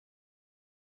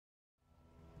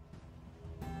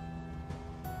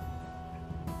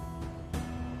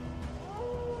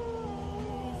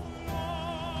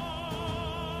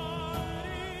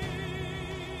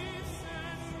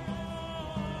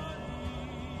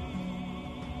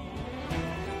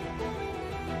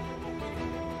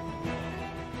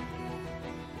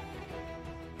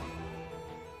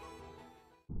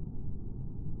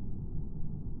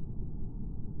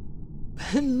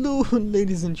Hello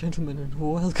ladies and gentlemen, and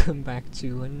welcome back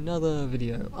to another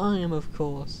video. I am of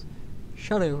course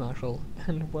Shadow Marshal,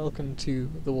 and welcome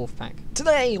to the Wolfpack.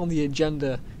 Today on the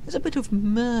agenda is a bit of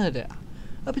murder,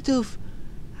 a bit of,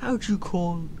 how do you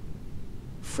call,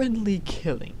 friendly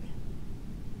killing.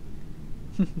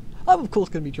 I'm of course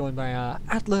going to be joined by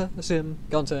Atla, Sim,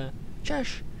 Gunter,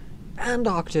 Chesh, and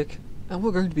Arctic, and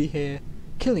we're going to be here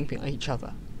killing each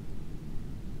other.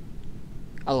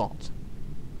 A lot.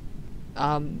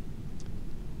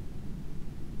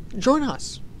 Join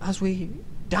us as we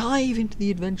dive into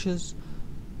the adventures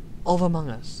of Among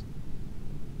Us.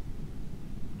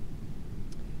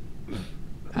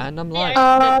 And I'm like,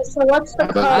 so what's the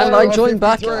code? and I joined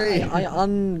back. I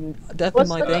undeafened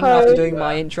my thing after doing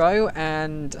my intro,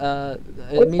 and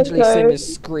immediately Sim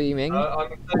is screaming.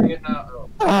 I'm saying it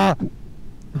now.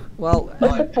 Well,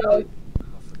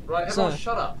 Right, everyone,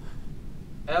 shut up.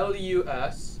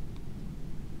 LUS.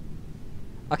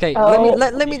 Okay,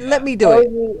 let me do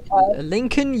it.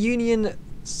 Lincoln Union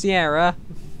Sierra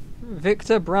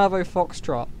Victor Bravo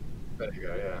Foxtrot. There you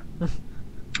go, yeah.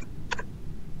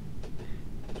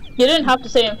 You didn't have to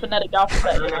say in phonetic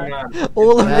alphabet.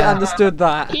 All of you understood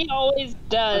that. He always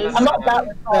does. I'm not that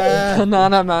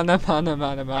Banana, man.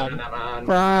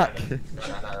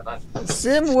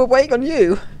 Sim, we're waiting on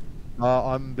you.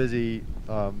 I'm busy.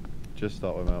 Just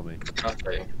start without me.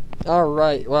 Okay.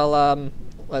 Alright, well,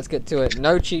 let's get to it.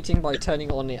 No cheating by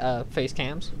turning on the face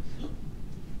cams.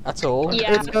 At all.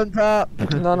 Yeah. It's on top.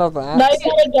 None of that. No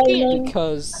metagaming.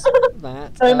 Because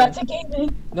that. No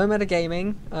metagaming. No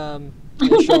metagaming.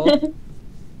 Sure.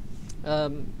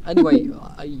 Anyway,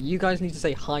 you guys need to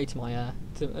say hi to my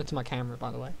to my camera, by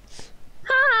the way.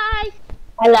 Hi.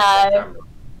 Hello.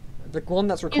 The one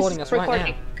that's recording us right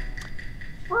now.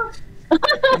 What?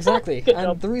 Exactly. Good And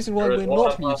job. the reason why we're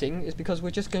not muting is because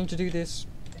we're just going to do this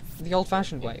the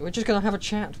old-fashioned way. We're just going to have a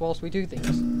chat whilst we do things.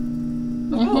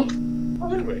 Oh,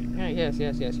 haven't we? Yeah,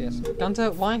 yes.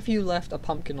 Gunter, why have you left a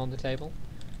pumpkin on the table?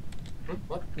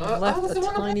 What? You've left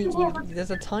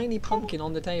there's a tiny pumpkin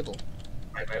on the table.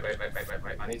 Wait.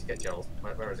 I need to get Gerald.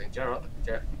 Where is he? Gerald?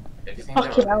 Have you seen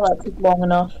Fucking hell, that took long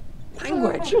enough.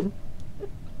 Language!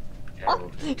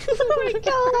 Gerald. Oh my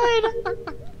god!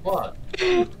 What?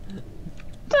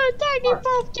 The tiny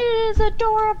pumpkin is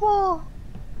adorable.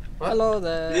 What? Hello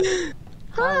there.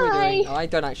 How are we Hi. doing? Oh, I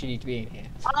don't actually need to be in here.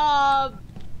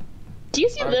 Do you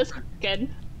see this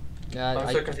pumpkin? I'm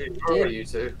I so confused. Where are you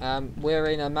two? We're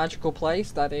in a magical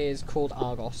place that is called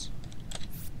Argos.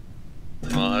 You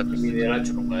mean the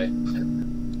electrical play?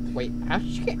 Wait, how did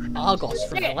you get Argos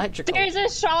from electrical? There's a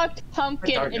shocked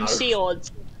pumpkin I don't in know.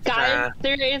 Shields. Guys,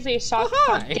 there is a shocked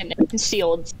hi. pumpkin in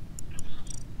Shields.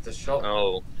 It's a shot.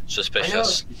 Oh,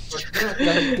 suspicious.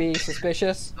 Don't be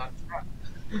suspicious.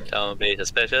 Don't be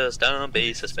suspicious, don't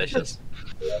be suspicious.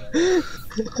 The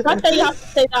fact that you have to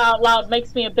say that out loud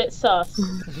makes me a bit sus.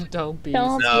 Don't be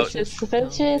Don't No. be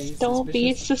suspicious. Don't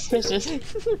be suspicious.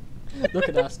 Look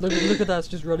at us. Look at us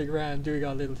just running around doing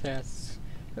our little tests.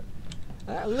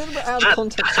 A little bit out of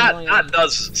context of my That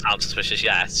does sound suspicious,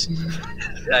 yes.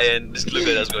 And just look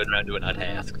at us going around doing our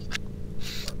task.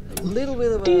 little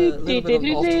bit of off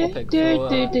topic for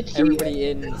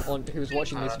everybody who's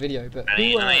watching this video, but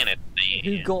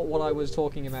who got what I was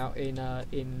talking about in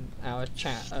our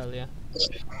chat earlier?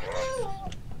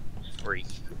 Free.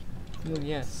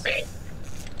 Yes.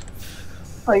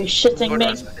 Are you shitting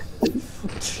me?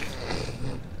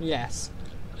 Yes.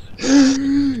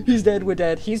 He's dead, we're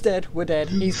dead, he's dead, we're dead,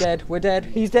 he's dead, we're dead,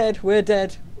 he's dead, we're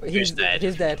dead. He's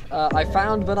dead. I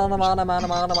found Banana Man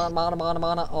on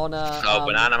Oh,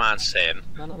 Banana Man's saying.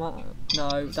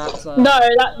 No, that's No,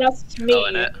 that's me. Oh,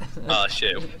 innit? Oh,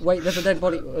 shoot. Wait, there's a dead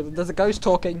body. There's a ghost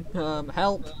talking.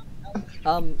 Help.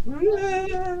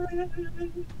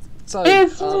 So,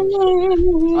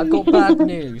 I've got bad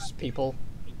news, people.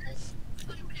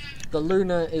 The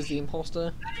Luna is the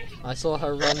imposter. I saw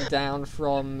her run down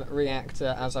from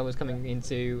reactor as I was coming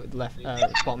into the left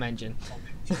bottom engine.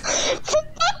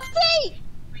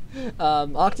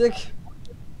 Arctic.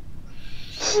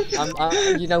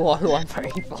 You know what? Who I'm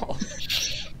voting for.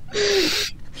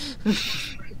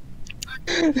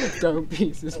 Don't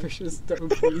be suspicious. Don't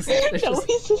be suspicious. Don't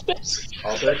be suspicious.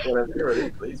 I'll take whatever you're ready,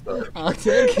 please, but...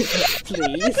 Arctic,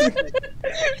 please.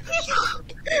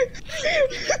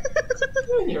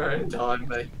 In your own time,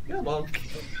 mate. Come on.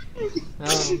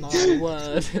 Oh my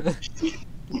word.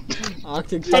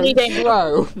 Arctic, Any don't day.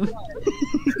 throw.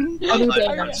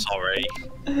 I'm sorry.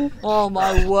 Oh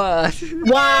my word.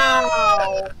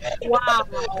 Wow! Wow!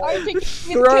 Arctic,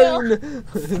 Thrown.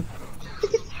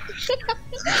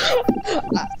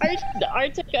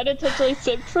 Arctic unintentionally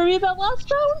simped for me that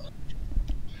last round?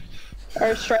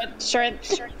 Or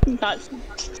strength, not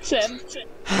sim.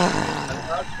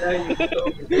 No.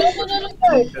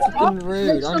 It's been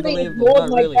rude, Literally unbelievable. ignored No,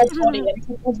 my really. dead body and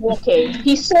kept on walking.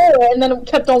 He saw it and then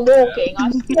kept on walking.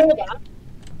 I saw that.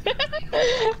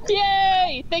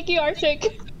 Yay! Thank you,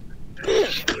 Arctic.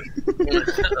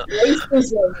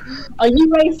 Racism. Are you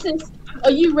racist?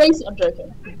 Are you racist? I'm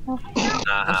joking.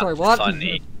 I'm sorry, what?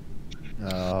 Funny.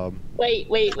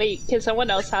 Wait, cause someone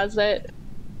else has it.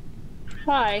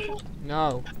 Hi.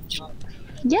 No.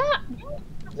 Yeah,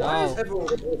 Why is No. everyone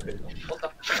walking? What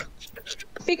the?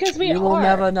 because we You will are.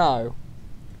 never know.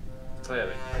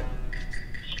 Clearly.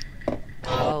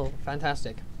 Oh,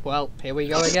 fantastic. Well, here we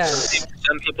go again.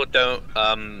 Some people don't,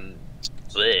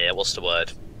 what's the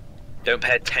word? Don't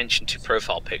pay attention to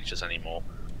profile pictures anymore.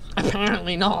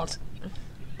 Apparently not.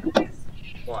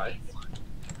 Why?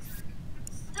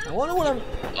 I wonder what I'm.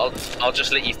 I'll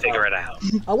just let you figure it out.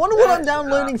 I wonder what I'm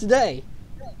downloading today.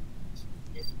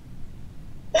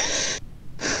 What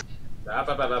are you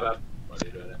doing? What do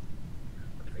you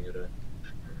think you're doing?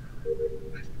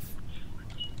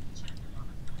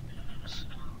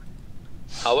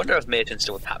 I wonder if Maiden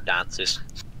still tap dances.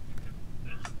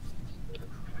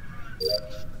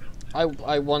 I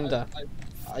wonder.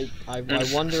 I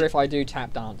wonder if I do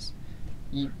tap dance.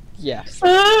 Yes.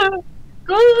 Hi.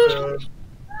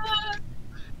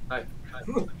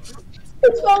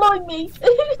 It's following me.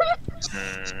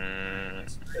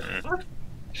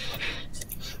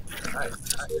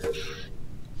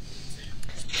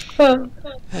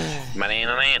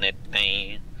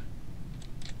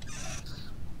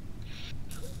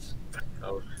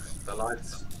 Oh, the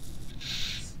lights.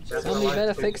 Somebody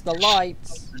better fix the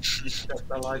lights. Check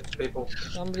the lights, people.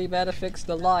 Somebody better fix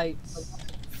the lights.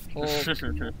 Or Get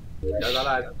the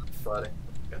lights, buddy.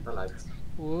 Get the lights.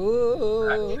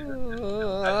 where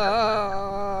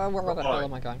the hell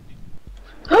am I going?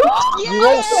 You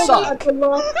all suck. At the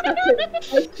last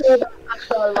second. I saw that at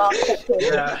the last second.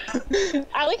 Yeah.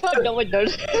 I like how no one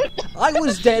knows. I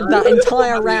was dead that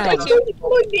entire round. You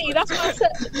followed me. That's what I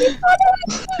said.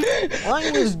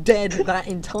 I was dead that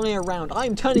entire round.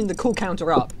 I'm turning the cool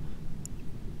counter up.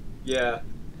 Yeah.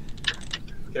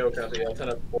 Kill counter, yeah, turn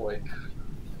up boy.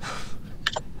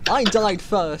 I died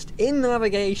first in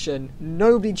navigation.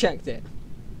 Nobody checked it.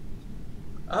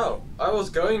 Oh, I was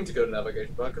going to go to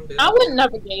navigation, but I couldn't do I that. went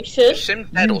navigation. Sim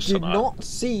dead You or did something. not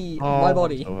see Oh, my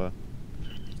body. Same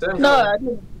No, time. I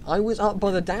didn't. I was up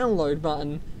by the download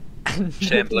button and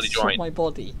Shame, nobody bloody saw joint. my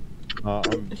body. I'm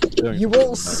doing You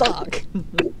all suck.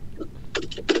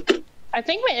 I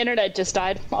think my internet just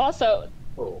died. Also,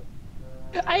 Oh.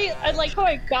 I like how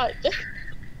I got.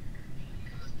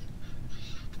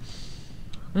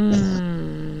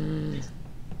 Hmm.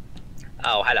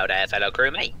 Oh, hello there, fellow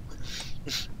crewmate.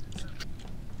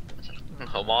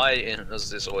 Oh my, is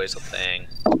this always a thing?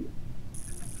 We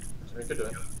could do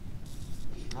it.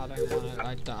 I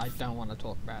don't want to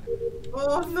talk about it.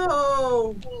 Oh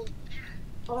no!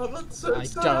 Oh, that's so I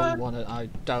sad. don't want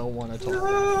to talk about it.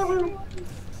 No!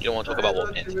 You don't want to talk about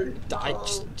what, man?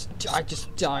 I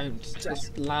just don't.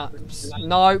 Just no,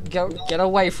 get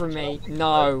away from me.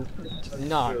 No,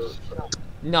 no,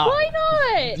 no, Why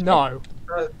not? no,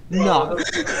 no,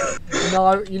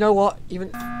 no. You know what? Even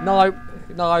no,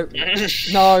 no,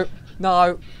 no,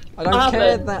 no. I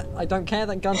don't care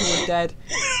that Gunter was dead.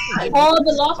 Oh,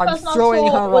 the last I'm person throwing I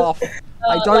saw her was, off.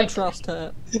 I don't like, trust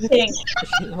her. Pink.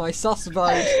 My sus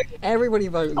vote. Everybody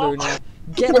vote Luna.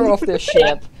 Get her off this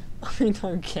ship. I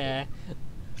don't care.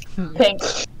 Pink.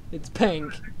 It's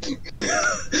pink.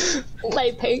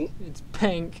 Light pink. It's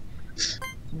pink.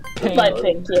 Pink. Light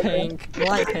pink, yeah. Pink.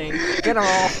 Light pink. Get her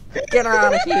off. Get her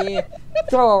out of here.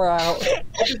 Throw her out. I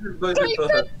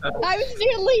was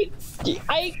nearly.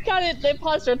 I got it. The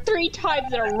imposter 3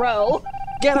 times in a row.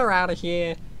 Get her out of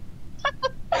here.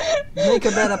 Make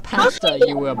a better pasta,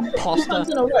 you imposter. Times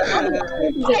in a row. How did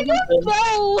I don't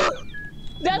know.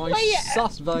 That's My why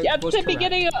sus vote at was the correct.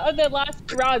 beginning of the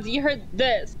last rounds, you heard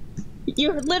this.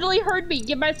 You literally heard me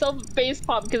give myself a face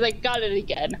palm because I got it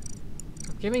again.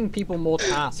 Giving people more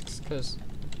tasks, because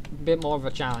a bit more of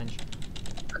a challenge.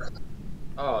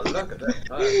 Oh, look at this.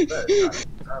 Oh, that is nice.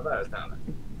 Oh, that is nice.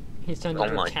 He's turned Oh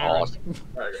into my a Karen.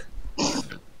 Very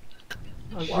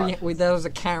good. There was a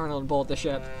Karen on board the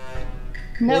ship.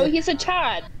 No, Yeah. he's a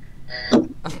Chad.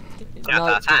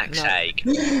 Yeah, for fuck's sake.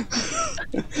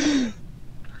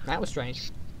 That was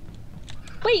strange.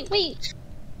 Wait.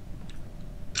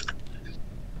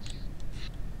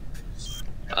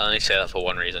 I only say that for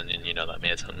one reason, and you know that,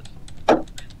 Maiden.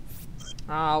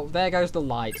 Oh, there goes the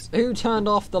lights. Who turned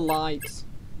off the lights?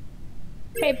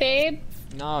 Hey, babe.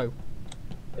 No.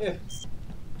 Yeah.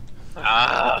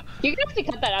 Ah! You're gonna have to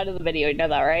cut that out of the video, you know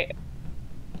that, right?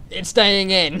 It's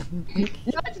staying in. No,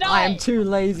 it's not! I am too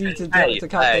lazy to cut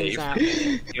things out.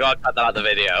 You gotta cut that out of the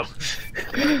video.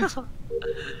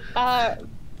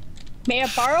 May I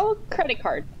borrow a credit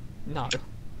card? No.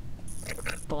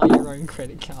 Buy your own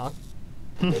credit card.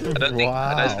 I don't think.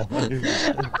 Wow. Are you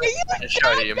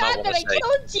Shirley, you that might bad wanna that I say-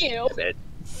 killed you?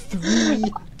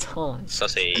 3 times.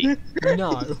 Sussy.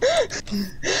 No.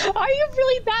 Are you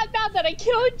really that bad that I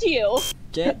killed you?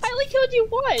 Get I only killed you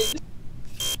once.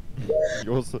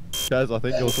 Kaz, I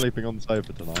think you're sleeping on the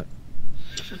sofa tonight.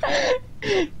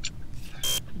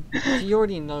 He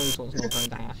already knows what's not going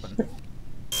to happen.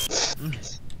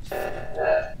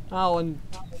 Oh, and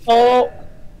Oh,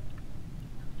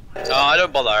 Oh, I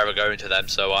don't bother ever going to them,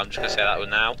 so I'm just gonna say that one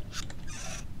now.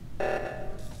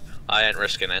 I ain't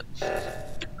risking it.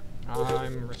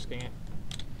 I'm risking it.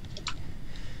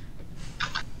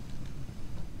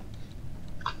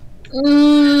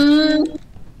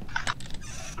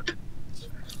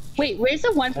 Wait, where's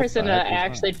the one person the that I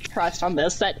heck is actually trust on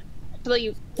this that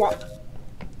actually want?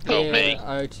 Oh, Here, me.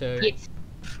 O2. Yes.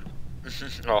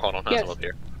 Oh, hold on, Yes. that's up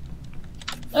here.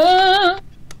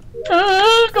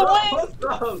 go away. What's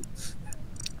wrong?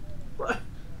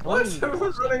 Why is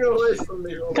everyone running away from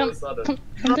me all of a sudden?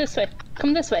 Come this way.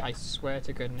 Come this way. I swear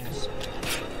to goodness.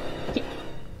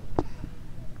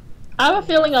 I have a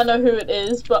feeling I know who it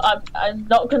is, but I'm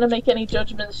not gonna make any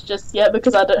judgments just yet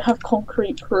because I don't have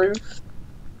concrete proof.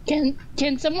 Can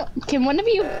one of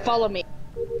you follow me?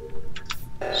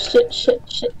 Shit.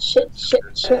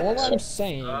 All I'm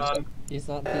saying is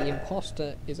that the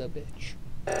imposter is a bitch.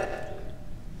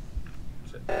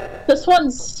 This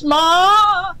one's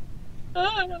smart. Go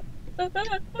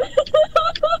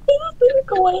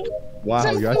away. Wow,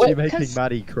 Some- you're actually wait, making 'cause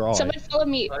Maddie cry. Someone follow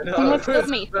me. I know, Someone follow it's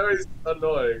me. very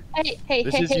annoying. Hey,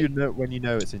 This is when you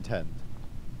know it's intent.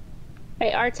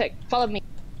 Hey, Arctic, follow me.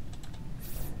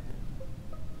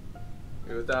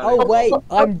 He was down Oh in wait,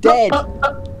 I'm dead!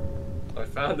 I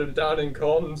found him down in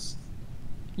comms.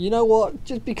 You know what?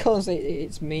 Just because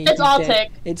it's me. It's who's Arctic.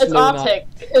 dead, it's It's Luna. Arctic.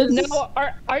 It's... No,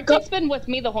 Arctic's been with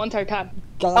me the whole entire time.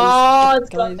 Guys, Oh, it's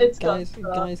guys, Gun- it's guys,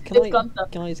 Gunther. guys, It's Gunther.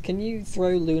 guys, can you throw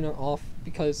Luna off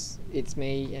because it's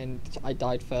me and I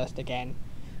died first again?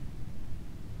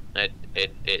 It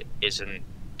isn't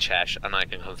Chesh, and I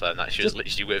can confirm that she was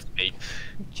literally with me.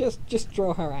 Just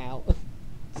throw her out.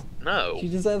 No. She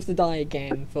deserves to die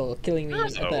again for killing me a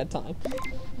No. third time.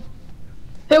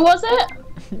 Who was it?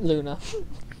 Luna.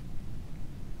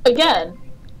 Again.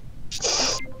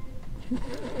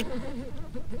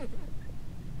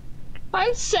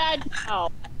 I'm sad now.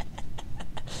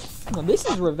 Now, this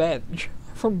is revenge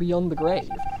from beyond the grave.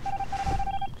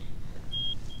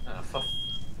 Fuck.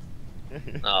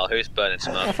 Oh, who's burning A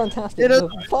smoke? fantastic It is-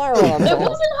 fire alarm. It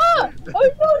wasn't her.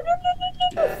 Oh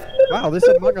no. Wow, this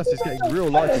Among Us is getting real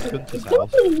life at Gunther's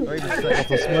house. They're even setting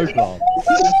off a smoke alarm.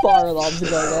 Fire alarms are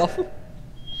going off.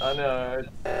 I know.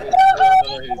 I don't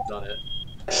know who's done it.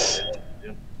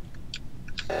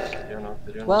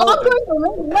 Well, I'm going the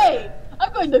wrong way.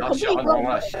 I'm going the Oh shit, complete I'm the wrong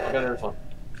wrong way. way. I'll go to this one.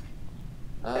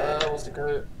 What's the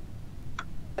code?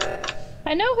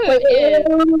 I know who it is,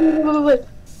 Wait.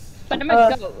 but I'm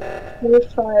a goat.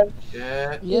 5,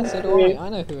 Yeah. yes, so do I. I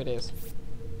know who it is.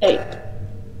 8.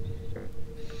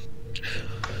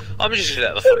 I'm just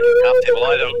gonna let the fucking captain. Well,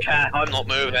 I don't care. I'm not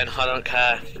moving. I don't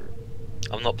care.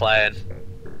 I'm not playing.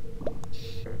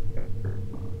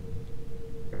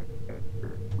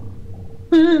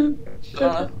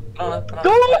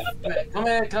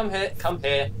 Come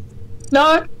here.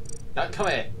 No. No, come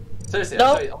here. Seriously, Nope.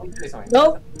 I'll show you. I want to do something.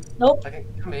 Nope. Nope. Okay,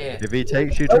 come here. If he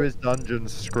takes you to his dungeon,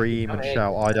 scream and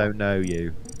shout, "I don't know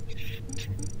you."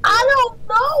 I don't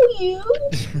know you.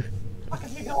 Fuck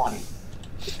have you gone?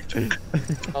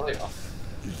 Oh, there you are.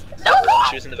 No.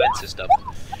 She was in the vent system.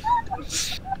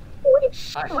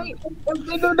 Hi. Wait.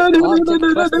 Arctic,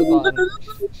 press the button.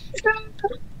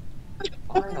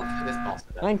 Oh, hang on, this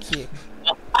bastard. Thank you.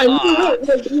 I knew it.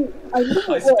 I knew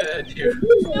I it. was. scared you.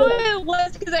 No, it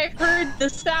was because I heard the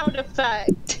sound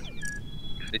effect.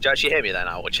 Did you actually hear me then,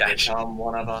 Owl Chesh? Become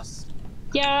one of us.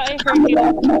 Yeah, I heard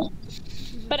you.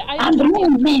 But I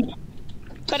didn't Man.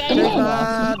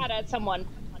 mad at someone.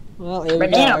 Well, here we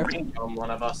go. Become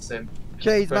one of us, Sim.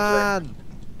 Cheese man!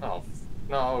 Oh,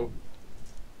 no.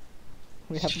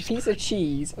 We have a piece of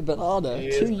cheese, a banana,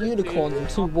 Here's 2 the unicorns, and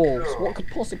 2 wolves. What could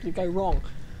possibly go wrong?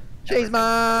 Cheese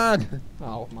man!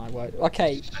 Oh my word.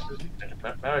 Okay,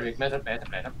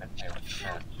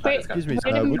 Wait, Excuse me, wait a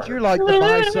sir. minute. Would you like to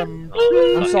buy some?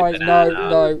 I'm sorry. No,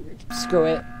 no. Screw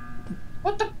it.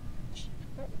 What the?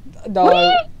 No.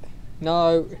 What?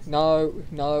 No, no,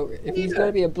 no. If he's going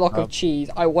to be a block of cheese,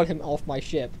 I want him off my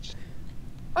ship.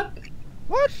 What?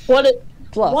 What?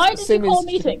 Plus, Why did you Sim call is a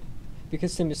meeting?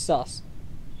 because Sim is sus.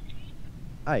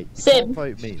 Hey, you Sim. can't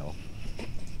vote me off.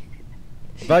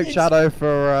 Vote Shadow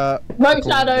for Vote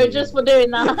Shadow just for doing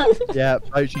that. yeah,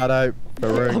 vote Shadow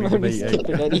for I'm ruining the only meeting.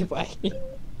 skipping anyway.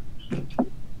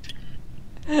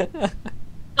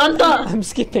 Hunter! I'm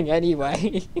skipping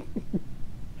anyway.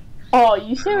 Oh, are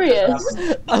you serious?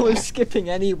 I was skipping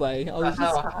anyway. I What the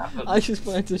hell just happened?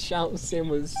 wanted to shout Sim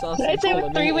was sus. I'd and say call a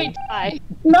a three-way meeting. tie.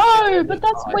 No, but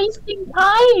that's wasting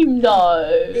time, though.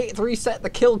 It reset the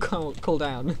kill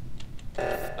cooldown.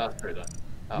 That's true though.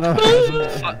 Oh, No, For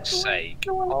fuck's sake.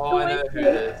 oh I know who it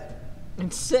is.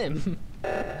 It's Sim. No,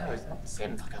 it's not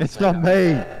Sim. it's not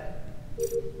me.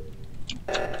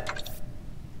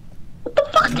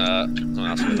 Someone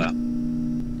else with that.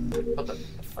 What the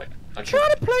fuck? Okay.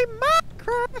 Trying to play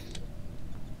Minecraft.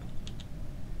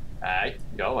 Hey,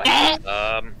 go away.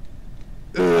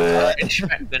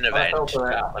 Expect an I event.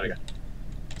 filter it out. There we go.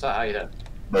 So how you doing?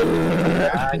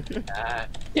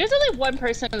 There's only one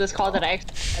person in this call that I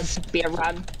has to be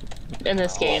around in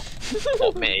this game.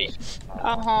 Not me.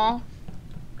 Uh-huh.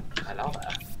 Hello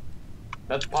there.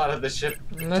 That's part of the ship.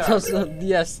 That's also,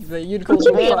 yes, the unicorns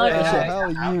What will do you fly mean, the What the ship.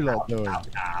 hell are you lot doing? Out.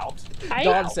 I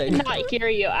Dancing. cannot hear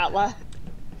you, Outlaw.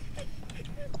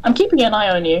 I'm keeping an eye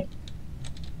on you.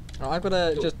 Oh, I've got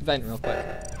to just vent real quick.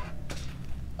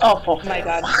 Oh, for My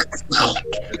God.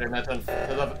 Okay, Nathan, to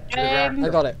the ground. I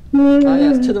got it. Ah,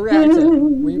 yes, to the reactor.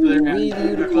 We the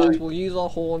unicorns will use our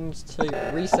horns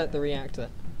to reset the reactor.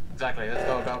 Exactly, let's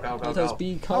go, go, go, go, Let us go.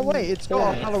 become. Oh wait, it's got a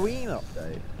horny. Halloween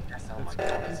update. Yes, oh my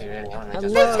god, is he really on it?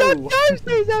 Just- Hello.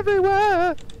 Ghosties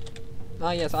everywhere.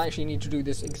 Ah, yes, I actually need to do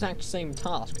this exact same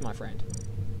task, my friend.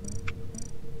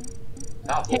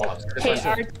 Oh, what? This Hey, one's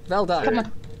Art, Well done. come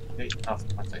on. Oh,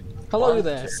 one second. Hello 1,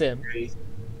 there, 2, Sim. 3,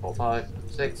 4, 5,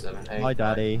 6, 7, 8. Hi,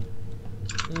 Daddy.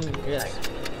 Yes.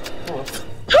 What the?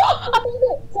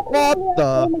 Oh my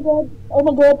god. Oh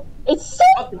my god. It's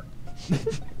so.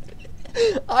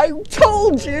 I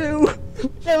told you.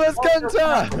 It was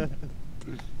Gunter.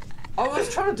 I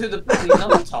was trying to do the bloody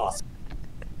number task.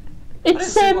 It's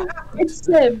Sim. It's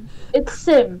Sim. It's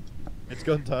Sim. It's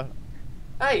Gunter.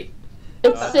 Hey,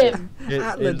 It's Sim.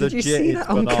 Atla, It did you legit see is that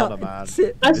on Banana camera?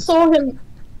 Man. I saw him.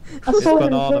 I It's saw him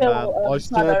Banana kill, Man. I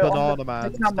saw Shadow Banana on the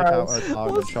Man stick out cameras. her tongue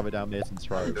and What's- shove it down Nathan's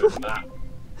throat. good man.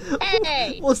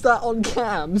 Hey! Was that on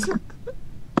cams?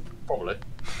 Probably.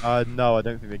 No, I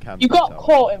don't think they can. You got tell.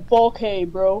 caught in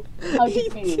 4K, bro. How do He you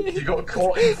mean? did. You got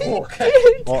caught in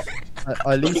 4K. Well,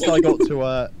 at least I got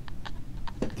to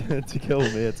to kill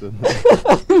Merton.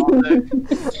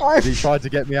 He tried to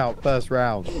get me out first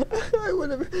round. I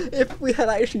would have, if we had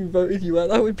actually voted you out,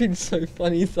 that would have been so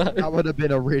funny though. That would have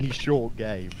been a really short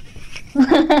game.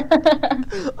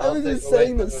 I was just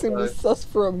saying that Sim was I'll sus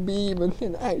for a meme, and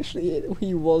then actually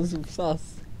he was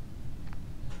sus.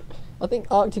 I think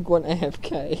Arctic went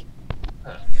AFK.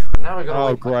 Now we got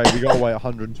Oh great, we gotta wait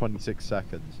 126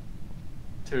 seconds.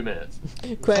 2 minutes.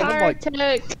 Quick, Someone like-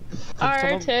 Arctic!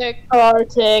 Arctic!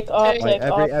 Arctic, Wait,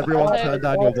 everyone turn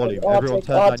down your volume. Everyone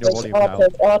turn down your volume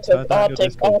now. Turn down your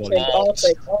Discord volume.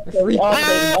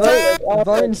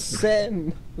 vote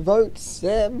Sim. Vote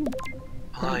Sim.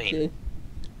 Thank Fine. you.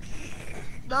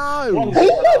 No!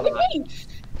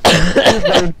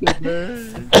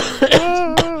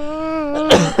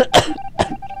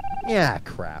 Yeah,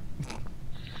 crap.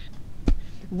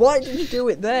 Why did you do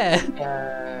it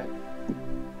there?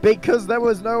 Because there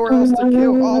was nowhere else to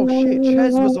kill. Oh shit,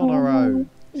 Ches was on her own.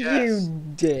 Yes. You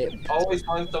dip. Always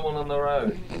find someone on their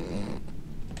own.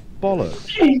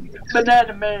 Bollocks.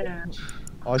 Banana Man.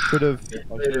 I should have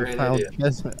You're an found idiot.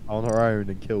 Ches on her own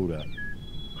and killed her.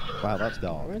 Wow, that's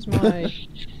dark. Where's my?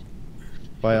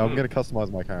 Wait, I'm gonna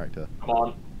customize my character. Come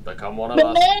on, become one of us.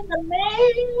 Banana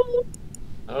Man.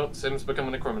 Oh, Sim's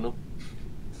becoming a criminal.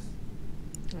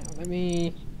 Let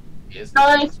me. He is.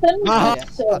 Nice. Ah,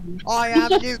 Sim. I am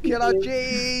nuclear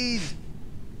cheese!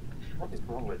 What is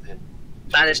wrong with him?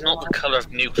 That is not the colour of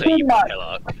nuclear, you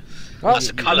killer. Oh, That's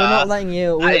the colour. We're not letting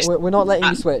you. That is- We're not letting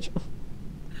you switch.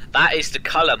 That is the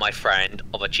colour, my friend,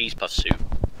 of a cheese puff suit.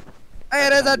 Hey,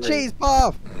 there's a cheese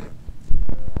puff!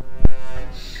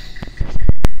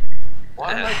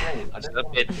 Why am I green? I It's don't a know.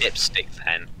 bit dipstick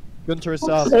then. Gunter is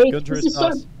sus. Sake, Gunter this is is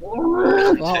so- sus.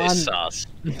 Well, It's sus.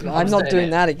 I'm not doing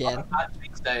that again. I'm actually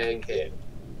staying here.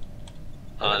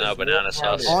 Oh no, banana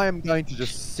sus. I am going to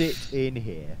just sit in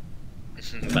here.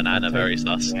 Banana very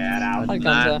sus. Get out. Hi,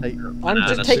 Banana- Gunter. I'm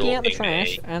banana just taking out the sorting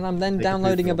trash, me. and I'm then Take a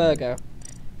downloading a picture of me. burger.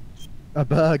 A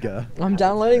burger. I'm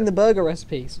downloading the burger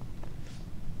recipes.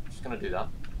 Just gonna do that.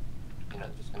 You know,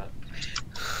 just gonna.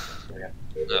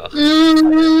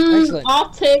 Excellent.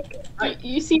 Arctic,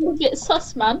 you seem a bit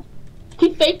sus, man.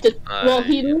 He faked it. Well,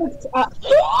 he looked at.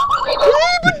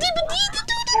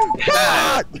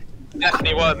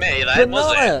 Definitely weren't me, then,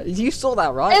 was it? Banana! You saw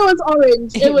that, right? It was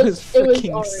orange. It was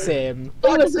freaking orange. Sim.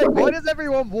 It was Why orange. does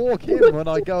everyone walk in when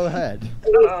I go ahead?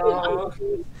 Oh,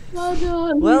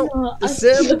 no, Well, no,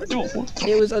 Sim,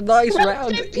 it was a nice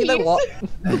round. You know what?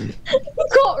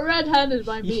 Got red-handed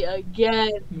by me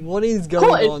again. What is Caught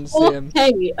going in on, Sim?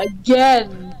 4K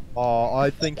again. Oh, I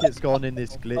think it's gone in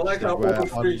this glitch I like how thing where all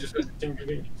three I'm, just went ding ding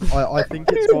ding. I think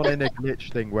it's gone in a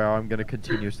glitch thing where I'm going to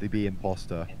continuously be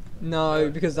imposter. No,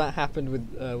 because that happened with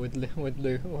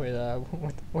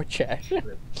Chesh.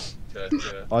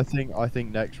 I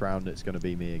think next round it's going to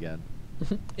be me again.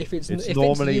 If it's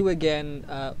normally- you again,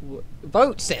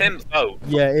 vote Sim. Tim, vote.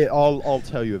 Yeah, I'll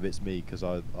tell you if it's me because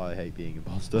I hate being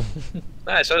imposter.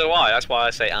 No, so do I. That's why I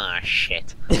say,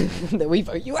 shit. Then we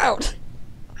vote you out.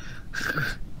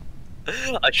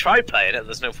 I tried playing it,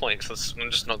 there's no point because I'm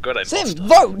just not good at Sim, imposter.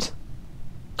 vote.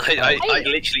 I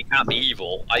literally can't be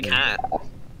evil. I can't.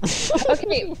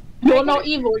 Okay, You're not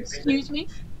evil, excuse me.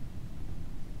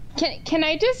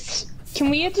 can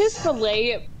we just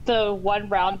delay the one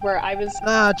round where I was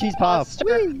Cheese puff.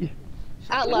 Whee!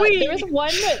 out loud? There was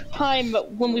one time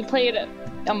when we played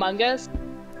Among Us,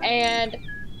 and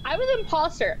I was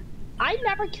imposter. I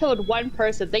never killed one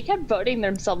person. They kept voting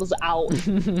themselves out.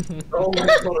 Oh my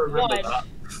god, I remember that.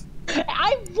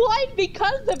 I won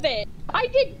because of it. I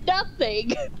did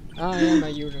nothing. I am a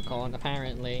unicorn,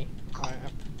 apparently.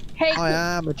 Hey, I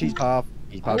am a cheese puff.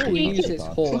 Cheese I puff. will cheese use its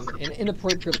puff. horn in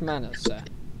inappropriate manner, sir.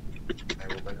 I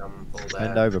will become full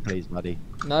Bend bear. over, please, buddy.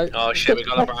 No, Oh shit, we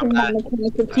got a brown bear.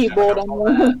 Mechanical keyboard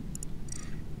on there.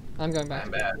 I'm going back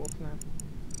to Bad. the wolf now.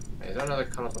 Hey, is there another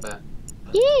colourful bear?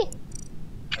 yeah.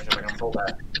 I should become full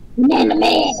bear.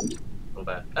 Man. Full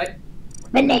bear. Hey!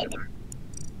 Banana.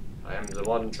 I am the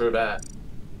one true bear.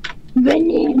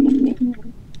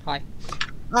 Hi.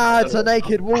 It's a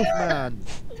naked wolf man.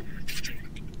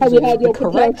 Have you had The your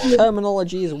correct potassium?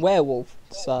 terminology is werewolf,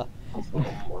 sir.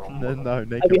 No,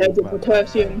 naked Have you had your wolf man.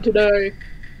 potassium today?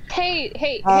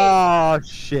 Hey. Oh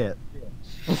shit.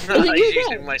 You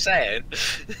shouldn't my saying.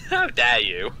 How dare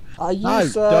you? Are you, No,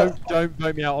 sir? don't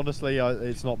vote me out. Honestly,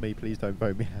 it's not me. Please don't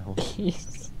vote me out.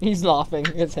 He's laughing.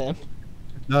 It's him.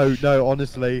 No,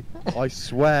 honestly, I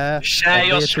swear. Share on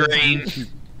your Meerton's screen. YouTube-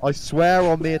 I swear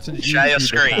on Meerton's Share your YouTube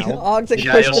screen. account. Arctic,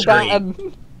 Share push your the screen.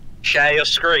 button. Share your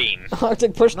screen.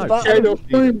 Arctic, push the No, button.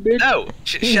 No,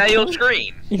 share your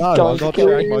screen. He's No, going I'm to not kill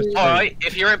sharing you. my screen. Alright,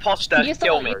 if you're imposter, You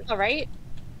kill saw me. me, alright?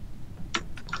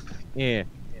 Yeah.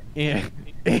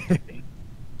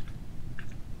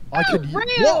 I can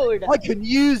rude! I can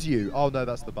use you. Oh no,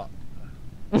 that's the button.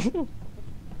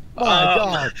 Oh my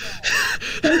god.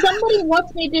 Can somebody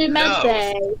watch me do med No.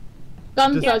 day?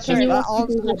 Gunter, Does can you that watch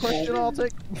me answer do the med question, day?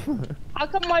 Arctic? I'll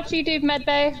come watch you do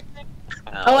medbay.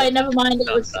 Oh wait, never mind.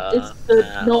 It's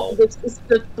the not this. It's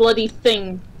the bloody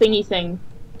thingy thing.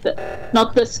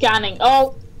 Not the scanning.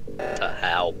 Oh, To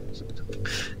help.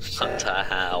 Not to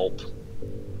help.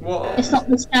 What? it's not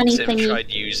the scanning Sim thingy. tried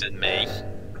using me.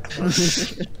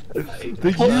 The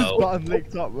use Hello. button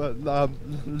lit up when I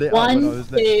 1,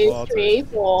 was next to 2, Arctic. 3,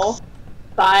 4,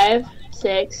 5,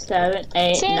 6, 7,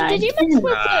 8, Sam, 9. did you mix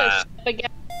with Ah. the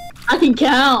spaghetti? I can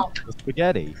count. The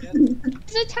spaghetti.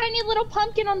 There's a tiny little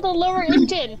pumpkin on the lower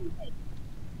engine.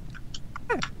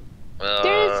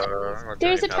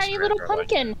 There's a tiny little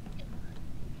pumpkin.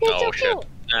 It's so Oh shit. cute.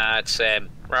 It's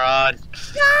Run.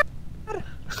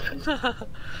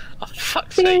 Oh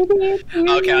fuck's sake.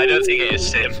 Okay, I don't think it is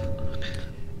Sim.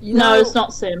 You No, know, it's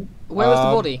not Sim. where was the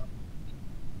body?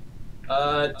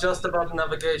 Just above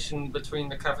navigation between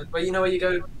the cafe. Well, you know where you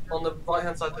go on the right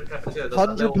hand side of the cafeteria. there's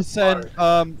that little 100%.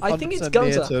 fire. I think it's 100%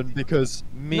 Gunter. Meerton because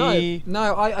me.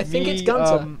 No, I think me, it's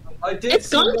Gunter. I did It's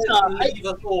see them Gunter. leave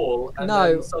us all. And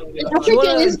No. Then suddenly I I think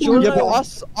wanna- it is do you wanna- Yeah,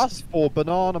 Gunter. but us four,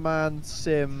 Banana Man,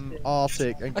 Sim,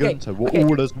 Arctic, and Okay, Gunter were okay.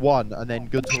 all as one, and then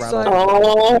Gunter ran So-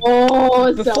 off.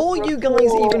 Oh, Before you guys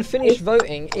even finish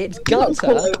voting, it's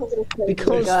Gunter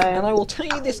because, and I will tell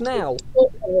you this now.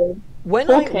 When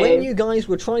Okay. you guys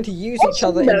were trying to use each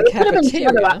other in the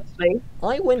cafeteria,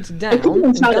 I went down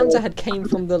and Gunter had came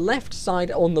from the left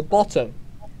side on the bottom,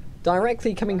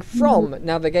 directly coming from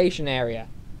navigation area.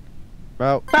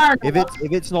 Well,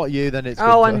 if it's not you, then it's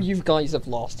Oh, Gunter. and you guys have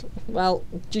lost. Well,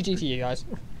 GG to you guys.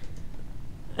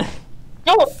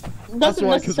 No, That's doesn't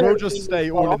right, because we'll necessarily just mean stay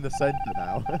you all are. in the center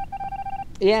now.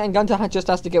 Yeah, and Gunter just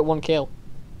has to get 1 kill.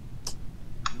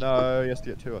 No, he has to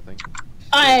get 2, I think.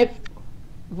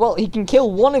 Well, he can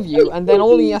kill one of you, and then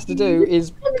all he has to do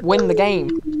is win the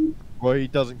game. Well, he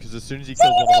doesn't, because as soon as he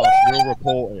kills one of us, we'll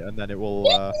report it, and then it will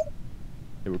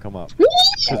come up.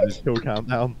 Because of his kill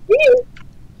countdown.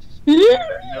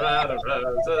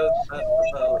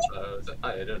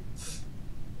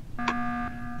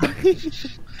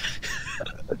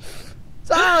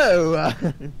 So!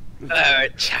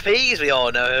 Alright, chappies, we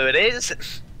all know who it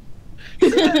is.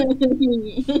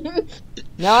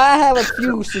 Now I have a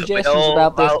few suggestions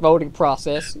about this voting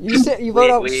process. You said you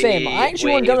vote out Sim. I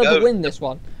actually want Gunner to win this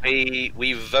one.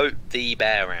 We vote the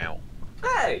bear out.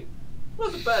 Hey,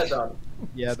 what's the bear done?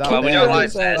 Yeah, that, Well, we don't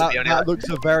like bears. that looks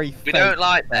a very We fake don't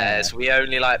like bear. bears. We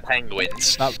only like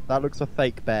penguins. That looks a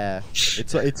fake bear.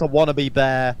 It's a wannabe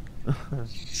bear.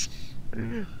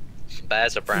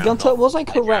 Bears are brown. Gunter, not was I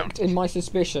brown. correct in my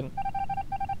suspicion?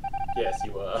 Yes,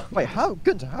 you were. Wait,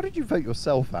 Gunter, how did you vote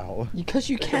yourself out? Because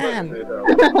you can.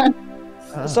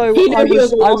 Ah. So He I knew he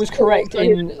was was I lost was in correct the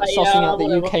in vote, but sussing yeah, out that you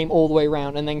whatever. came all the way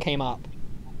around and then came up.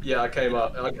 Yeah, I came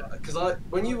up because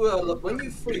when you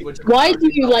three were. Why do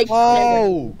you like?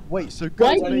 Oh, wait, so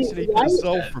Why Gunter do you- basically did why- a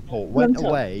self-report, went Gunter,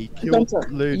 away, killed Gunter.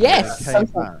 Luna, Yes. and came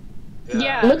Gunter. back.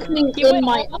 Yeah. Looking You in went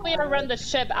my all the way around the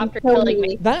ship after tell killing me.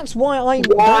 me. That's why I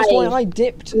Why?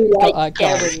 dipped You like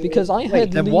Gareth, killing because I Wait,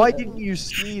 heard then Luna- why didn't you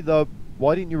see the?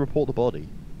 Why didn't you report the body?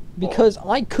 because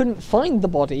I couldn't find the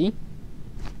body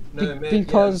No,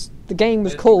 because the game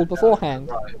was called beforehand.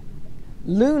 Right.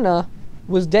 Luna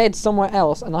was dead somewhere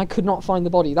else, and I could not find the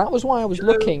body. That was why I was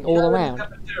looking all In around. the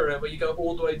cafeteria, where you go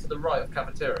all the way to the right of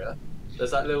cafeteria,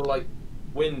 there's that little like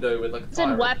window with like a It's in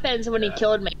fire. weapons when he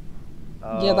killed me.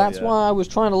 Yeah, that's why I was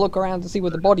trying to look around to see where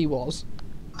the body was.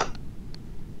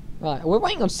 Right, we're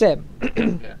waiting on Sim. Yeah,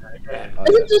 again.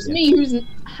 Is it just me who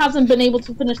hasn't been able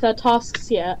to finish their tasks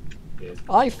yet?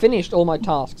 I finished all my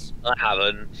tasks. I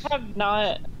haven't. I have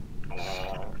not.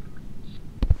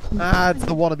 Ah, it's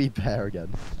the wannabe bear again.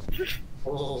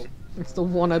 Oh, It's the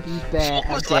wannabe bear What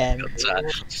was that, again. Gunter?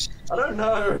 I don't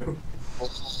know.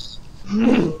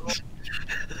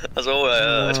 That's all I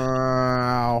heard.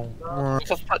 Wow.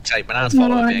 For fuck's sake, Banana's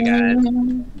following me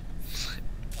again.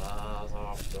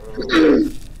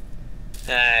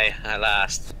 Hey, at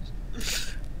last.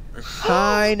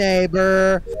 Hi,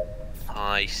 neighbor.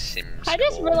 Hi, Sims. I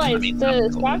just realized the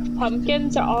scratch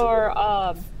pumpkins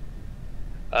are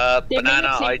they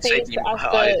Banana, make the I'd same say face you, as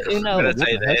I'm the Uno. gonna What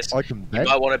say the heck? this. I can You bet.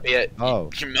 might want to be Oh.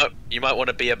 you might want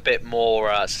to be a bit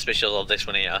more suspicious of this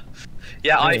one here.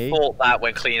 Yeah, Me? I thought that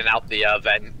when cleaning out the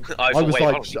vent. I thought, was wait,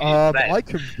 like, hold on, vent. I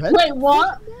can bet. Wait,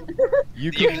 what? You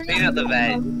You can. can clean out the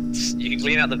vents. You can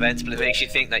clean out the vents, but it makes you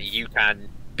think that you can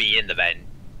be in the vent.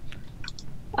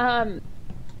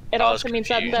 It I was also means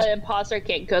that confused. the imposter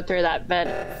can't go through that vent.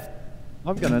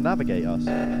 I'm gonna navigate us.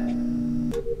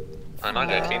 I'm not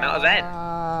gonna clean out a vent.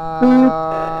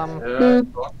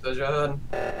 Oxygen.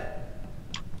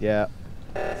 Yeah.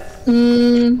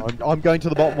 Mm, I'm going to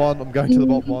the bottom one. I'm going to the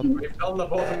bottom one. We've done the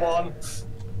bottom one.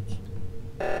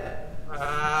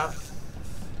 Ah.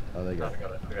 Oh, there you go. I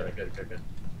got it. Good.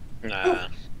 Nah.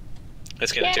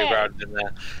 It's getting too Yeah. crowded in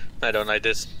there. I don't like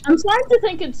this. I'm starting to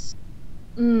think it's.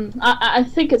 I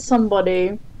think it's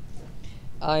somebody.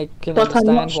 I can But I'm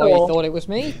understand not why you sure. thought it was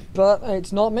me, but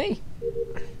it's not me.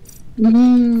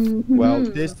 Well,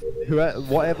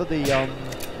 whatever the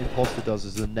imposter does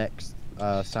as the next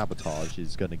sabotage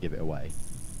is going to give it away.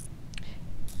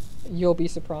 You'll be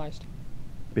surprised.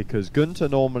 Because Gunter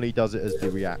normally does it as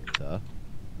the reactor.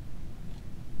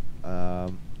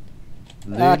 Luna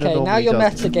Okay, now normally you're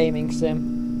does- metagaming,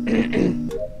 Sim.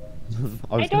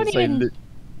 I was I gonna don't say. even-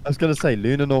 I was gonna say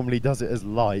Luna normally does it as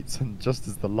lights, and just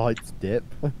as the lights dip.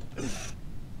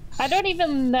 I don't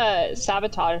even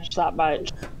sabotage that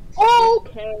much.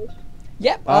 Okay.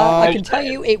 Yep, I can tell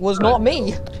you it was not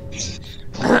me.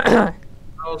 That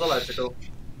was electrical.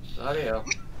 Bloody hell.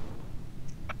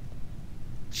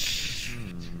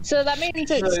 So that means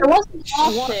it's It wasn't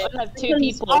one Arctic. of two because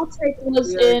people. Arctic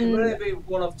was Yeah, it in. could only be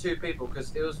one of two people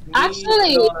because it was me,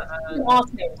 Actually, Donna, and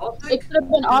Arctic. Arctic? It could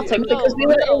have been Arctic because we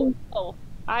were in. Oh,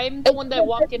 I'm the one that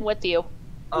walked in with you.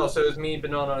 Oh, so it was me,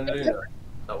 Banana, and Luna.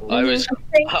 That was- I was I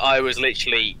think I was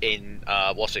literally in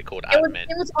what's it called, it was, admin.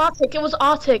 it was Arctic. It was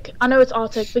Arctic. I know it's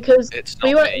Arctic because It's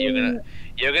we not were me.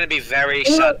 You're gonna be very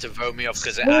We were- sad to vote me off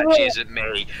because it we were- actually isn't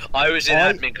me. I was in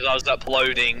I- admin because I was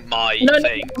uploading my No,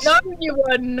 things. no, you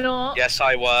were not. Yes,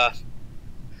 I were.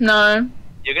 No.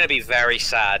 You're gonna be very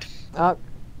sad. Uh,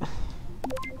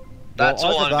 That's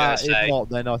Well, all either I'm gonna that, say. If not,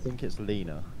 then I think it's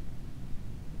Lena.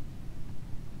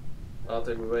 I'll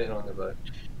take we're waiting on it though.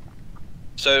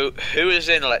 So who is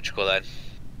in electrical then?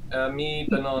 Me,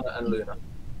 Banana, and Luna.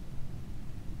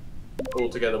 All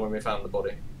together when we found the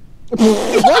body.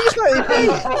 Why is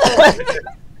that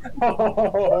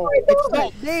Oh, It's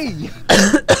not me!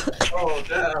 oh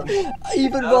damn.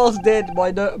 Even whilst dead,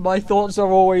 my thoughts are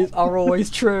always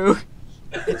true.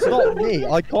 It's not me.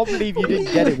 I can't believe you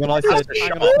didn't get it when I said,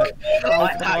 hang on a sec. How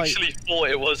I can I... actually thought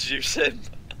it was you, Sim.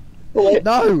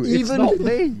 No, it's Even- not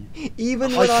me.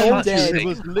 Even I when I'm told you dead, it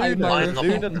was I Luna. know.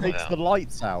 Luna takes the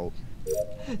lights out.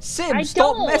 Sim, I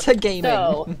stop don't, metagaming.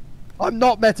 though. I'm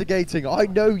not metagating. I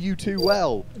know you too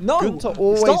well. No, Gunter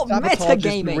always stop sabotages the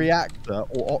metagaming. reactor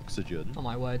or oxygen. Oh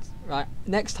my words! Right,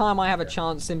 next time I have a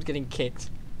chance, Sim's getting kicked.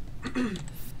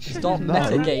 Stop No.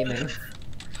 metagaming.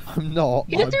 I'm not.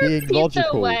 You I'm threw being pizza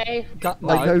logical. away. No.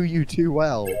 I know you too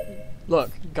well. Look,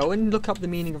 go and look up the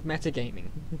meaning of metagaming.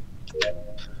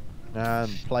 And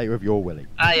play with your Willy.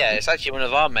 Ah, yeah, it's actually one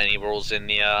of our many rules in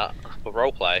the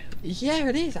roleplay. Yeah,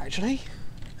 it is actually.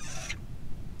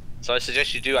 So I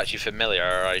suggest you do actually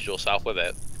familiarise yourself with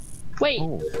it. Wait,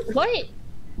 Oh. what?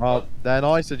 Well, then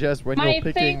I suggest when My you're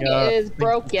picking thing is things to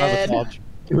broken. sabotage,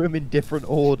 do them in different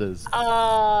orders.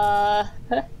 else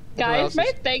Guys, my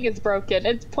is- thing is broken.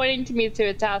 It's pointing to me to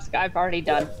a task I've already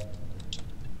done.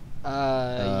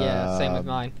 Yeah, same with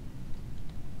mine.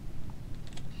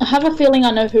 I have a feeling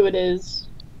I know who it is.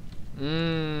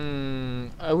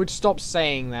 I would stop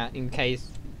saying that in case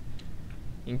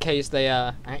they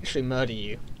actually murder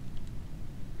you.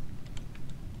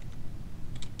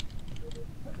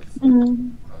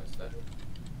 Mm. Oh, it's dead.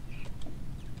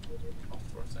 Off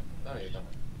for a second. Oh, you've done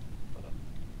it.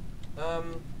 Well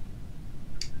done.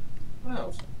 What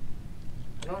else?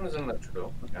 No one is in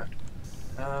electrical.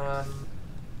 Okay.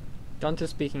 Gunter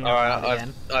speaking All out right, loud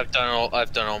again. I've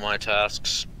done all my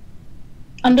tasks.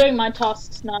 I'm doing my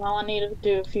tasks now. I need to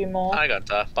do a few more. Hi,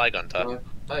 Gunter. Bye, Gunter.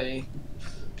 Bye.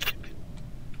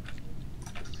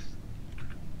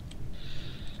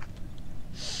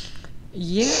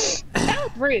 Yeah. That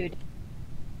was rude.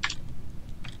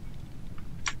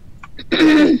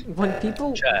 When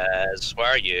people Chaz, where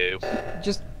are you?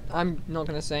 just, I'm not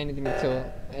gonna say anything until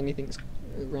anything's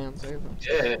round's over.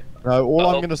 Yeah. No, all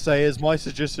Uh-oh. I'm gonna say is my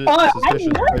suspicions Oh, I so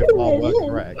far know were it is.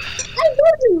 correct. I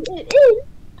know who it is.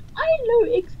 I know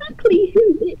exactly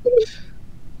who it is.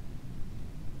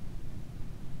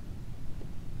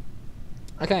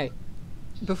 Okay.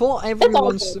 Before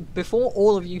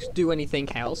all of you do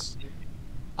anything else,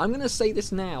 I'm gonna say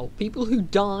this now. People who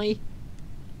die,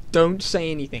 don't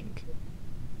say anything.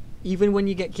 Even when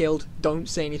you get killed, don't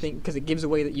say anything because it gives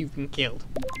away that you've been killed.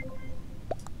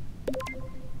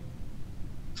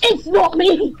 It's not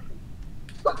me.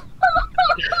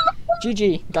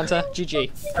 GG, Gunter,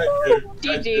 GG.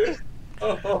 GG.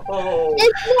 Oh.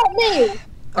 It's not me.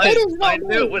 It is I not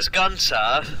knew me. it was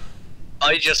Gunter.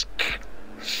 I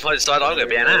decided I'm gonna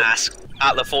be an ass.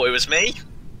 Atla thought it was me.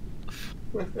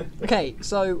 Okay,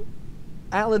 so,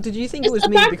 Atla, did you think it It's was the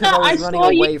me fact because that I was I running saw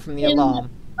you away from the in- alarm?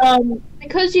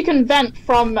 Because you can vent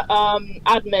from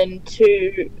admin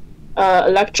to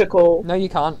electrical. No, you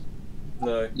can't.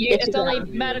 No. It's only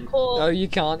medical. No, you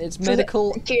can't. It's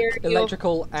medical, security.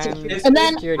 electrical, and Security. And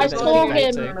then security I that saw you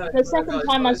him. can vent to. The second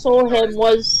time I saw him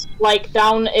was like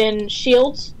down in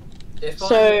Shields. If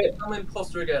So- I'm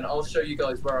imposter again, I'll show you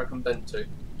guys where I can vent to.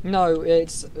 No,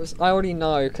 I already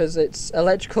know, because it's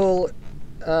electrical,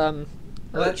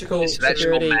 Electrical,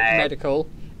 security, med. medical,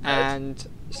 and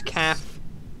CAF,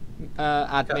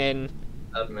 admin,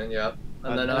 Admin, yeah.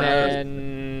 And then and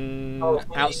then Oh,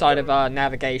 outside of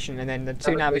navigation, and then the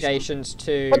two navigations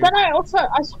to... But then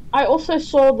I also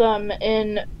saw them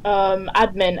in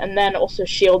admin and then also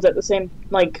Shields at the same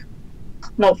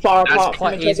not far That's apart.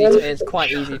 quite from each easy. other. It's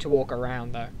quite easy to walk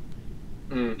around, though.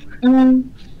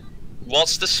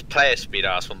 What's the player speed?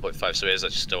 Ask 1.5, so is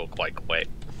it still quite quick?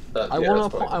 I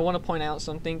want to point out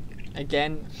something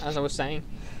again, as I was saying.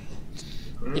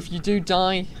 If you do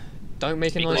die, don't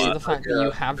make a Be noise of quiet. the fact that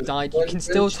you have died. You can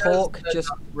still talk, just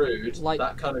rude. like-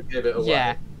 That kind of give it away.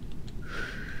 yeah.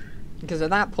 Because at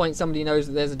that point, somebody knows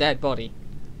that there's a dead body.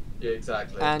 Yeah,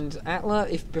 exactly. And Atla,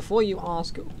 if before you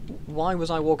ask, why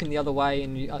was I walking the other way,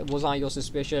 and was I your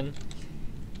suspicion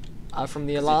from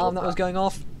the alarm that was going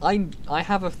off? I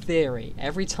have a theory.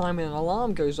 Every time an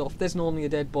alarm goes off, there's normally a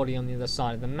dead body on the other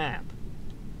side of the map.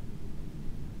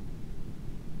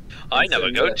 I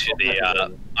never go to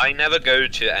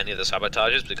any of the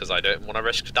sabotages because I don't want to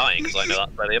risk dying because I know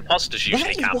that's where the imposters That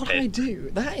usually is camp what I in. do.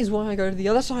 That is why I go to the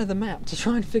other side of the map to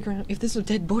try and figure out if there's a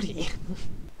dead body.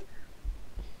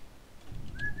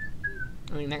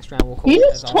 I mean, next round we'll call You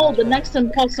it just as told the our- next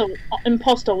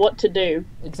imposter what to do.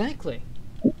 Exactly.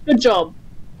 Good job.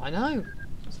 I know.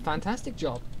 It's a fantastic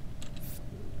job.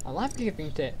 I like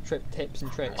giving tips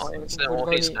and tricks. It would have No,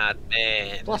 it's only-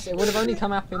 admin. Plus, it would have only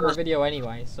come up in the video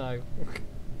anyway, so...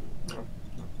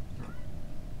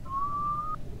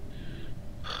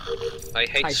 I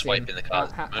hate Hi, swiping Tim. the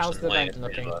cards. How's the vent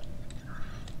looking?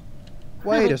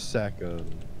 Wait a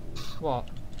second. What?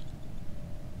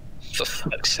 For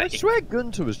fuck's I sake. swear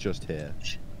Gunter was just here.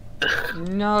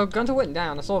 No, Gunter went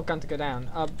down. I saw Gunter go down.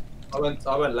 I went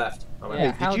left. I went Yeah,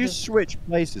 left. how Did you did- switch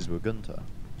places with Gunter?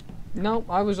 No,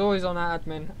 I was always on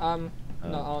admin.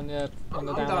 Not on the I'm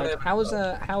down download. here. How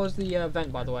was the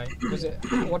vent, by the way? Was it?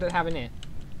 What did it have in it?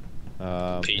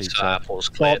 Pizza, apples,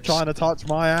 Stop clips. trying to touch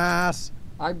my ass!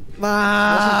 I wasn't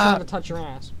Ah! trying to touch your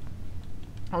ass.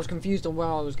 I was confused on where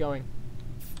I was going.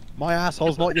 My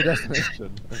asshole's not your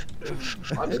destination.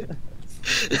 I did.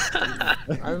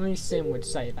 Only Sim would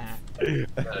say that. Yeah.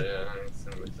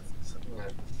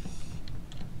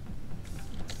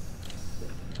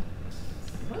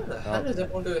 What the hell is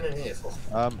everyone doing in here for?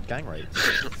 Gang rape.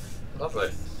 Lovely.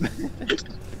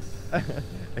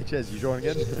 Hey, Cheers, you joining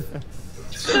in? Yeah.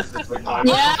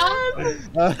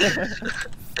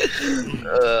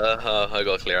 I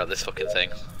gotta clear out this fucking thing.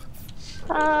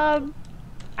 I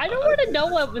don't want to know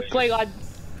what was going on.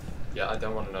 Yeah, I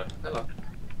don't want to know. Hello.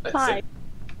 Let's Hi. see.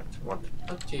 What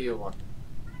do you want?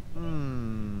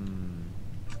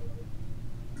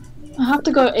 I have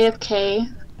to go AFK.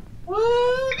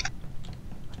 What?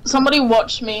 Somebody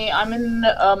watch me. I'm in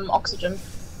oxygen.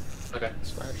 Okay. I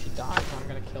swear if she dies, I'm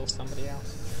gonna kill somebody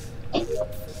else.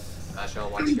 I shall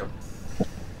watch you.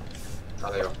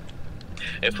 Oh, there you are.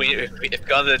 If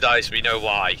Gunter dies, we know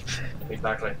why.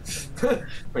 Exactly.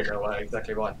 We know why,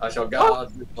 exactly why. I shall guard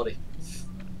this body.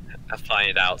 I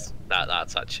find out that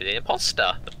that's actually an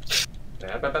imposter.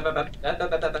 Everybody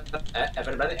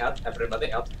out,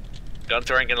 everybody out.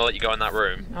 Gunter ain't gonna let you go in that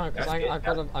room. No, because I've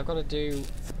gotta do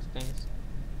things.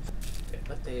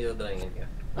 What are you doing in here?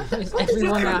 Is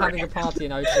everyone now having a party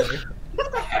in O2?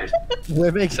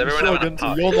 We're making everyone sure, having a Gunter,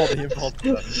 party? you're not the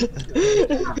imposter.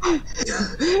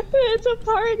 It's a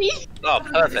party. Oh,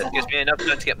 perfect. Gives me enough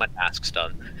time to get my tasks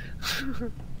done.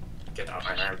 Get out,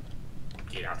 my man.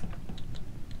 Get out.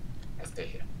 I stay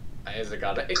here. I just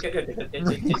got it.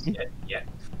 Yeah.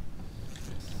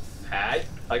 Hi.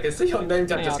 I can see your name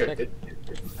tag Hey, just go. Arctic.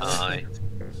 Aye.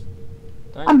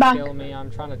 Don't I'm back. kill me, I'm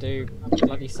trying to do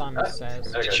bloody Simon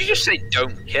Says. Did you just say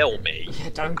don't kill me? Yeah,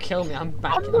 don't kill me, I'm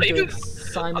back. I'm I'm not doing even.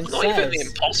 Simon I'm not even the Says.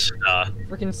 imposter.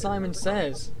 Freaking Simon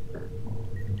Says.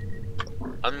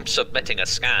 I'm submitting a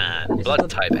scan. This is Blood the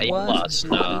type A+. worst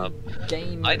No. bloody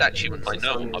game. I'd actually I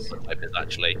know what my blood type is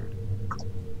actually.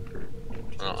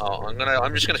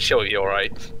 I'm just gonna chill with you,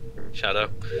 alright? Shadow.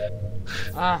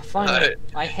 Ah, finally.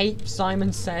 I hate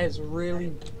Simon Says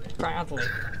really badly.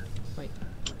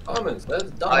 Simon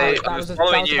says that I'm was a-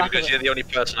 following that was you back of because it. you're the only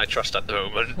person I trust at the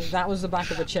moment. That was the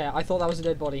back of a chair. I thought that was a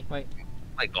dead body. Wait.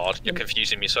 My god, you're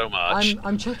confusing me so much.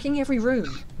 I'm checking every room.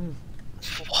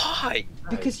 Why?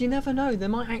 Because you never know, there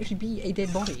might actually be a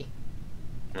dead body.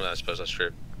 Well, I suppose that's true.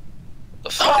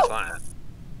 The fuck is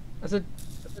that?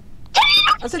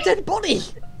 That's a dead body!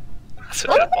 That's a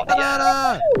dead body.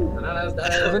 Yeah. Banana's The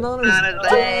dead. banana's Banana's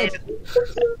dead!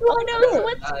 Oh no,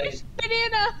 someone smashed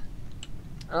banana.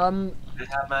 I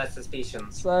have my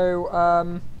suspicions. So,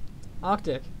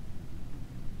 Arctic,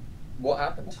 What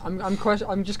happened?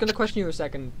 I'm just gonna question you a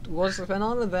second. Was the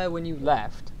banana there when you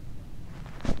left?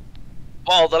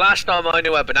 Well, the last time I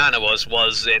knew where Banana was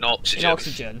in Oxygen. In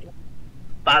oxygen.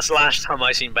 That's the last time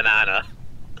I seen Banana.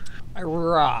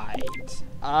 Right.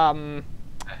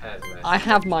 I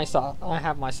have my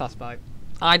suspect.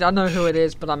 I don't know who it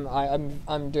is, but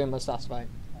I'm doing my suspect.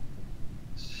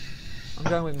 I'm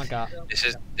going with my gut.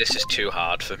 This is too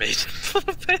hard for me to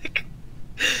pick.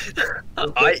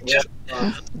 I just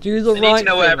Do the I right need to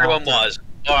know where thing, everyone Arctic. was.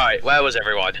 Alright, where was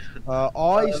everyone?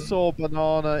 I saw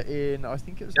Banana in, I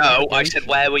think it was... No, I said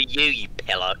where were you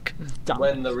pillock? Dumb.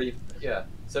 When the yeah.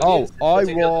 So me Oh, and Sid I were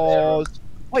together there. was...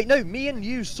 Wait, no, me and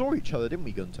you saw each other, didn't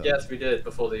we, Gunter? Yes, we did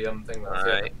before the thing.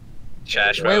 Alright.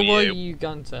 Chash, Where where were you? you,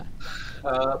 Gunter?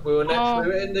 We were next.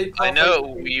 We were in the. I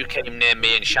know you came near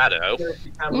me in Shadow. The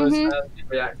cameras and the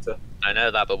reactor. I know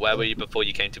that, but where were you before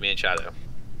you came to me in Shadow?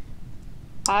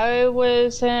 I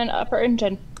was in upper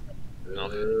engine.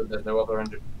 There's no other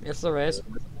engine. Yes, there is.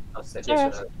 I said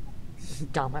Yes. yes.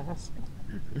 Dumbass.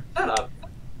 Shut up.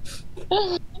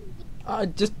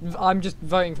 I'm just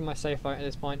voting for my safe vote at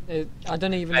this point. I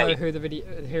don't even know Hey. who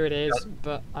it is,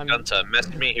 but I'm. Gunter,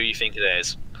 message me who you think it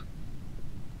is.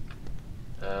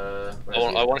 I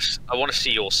I want to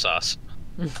see your sus.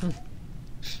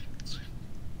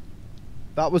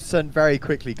 That was sent very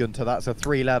quickly, Gunter. That's a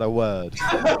 3-letter word.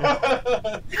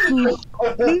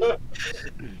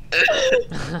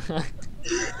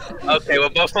 Okay, we're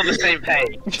both on the same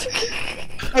page.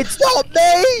 It's not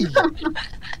me!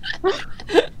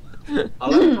 I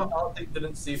like how Arctic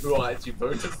didn't see who I actually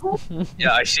voted for.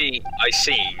 Yeah, I see.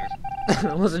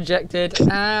 I was ejected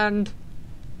and.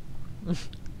 Okay.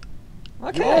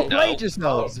 Oh, No. played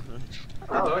yourselves.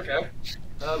 Oh, okay.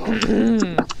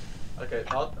 Okay,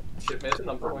 shit, Mason,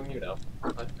 I'm following you now.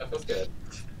 I feel scared.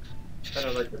 I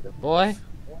don't like this. Boy,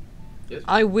 Yes?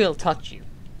 I will touch you.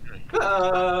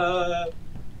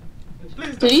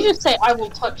 Please Did you just say I will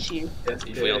touch you? Yes,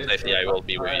 he did. We'll safety, I will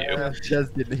be with you.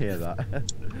 Just didn't hear that.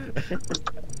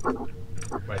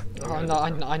 Wait, Oh, no,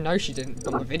 I know she didn't,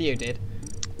 but my video did.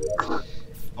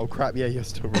 Oh crap! Yeah, you're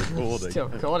still recording. Still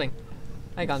recording.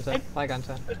 Hi, Gunter. Hi,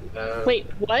 Gunter. Wait,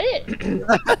 what?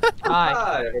 Hi.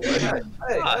 Hi, everybody.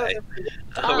 Hi.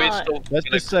 We're still Let's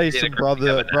gonna just say be in a some group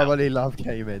together now. brotherly love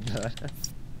came in there.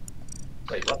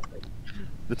 Wait, what?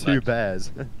 The two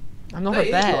bears. I'm not Hey, a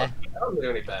he's bear. not- I'm the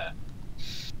only bear.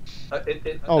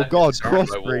 Oh god, sorry, my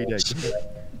crossbreeding.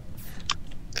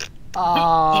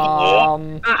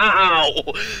 Ow!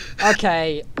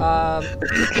 Okay, How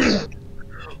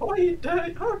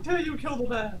dare you kill the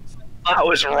bear? That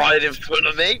was right in front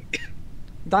of me.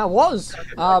 that was.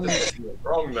 Wrong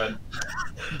then.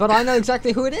 But I know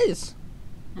exactly who it is.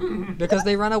 Because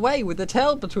they ran away with the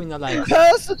tail between their legs.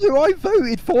 Person who I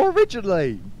voted for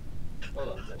originally.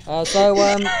 Hold on a second.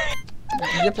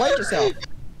 So, you played yourself.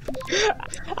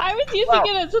 I was using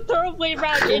it as a throwaway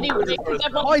round anyway. Because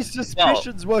My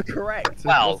suspicions were correct.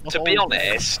 Well, That's the to be whole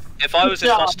thing. honest, if I was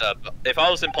imposter,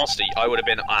 I would have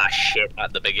been shit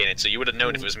at the beginning, so you would have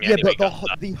known if it was me Yeah, anyway. but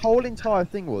the whole entire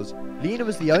thing was Lena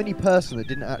was the only person that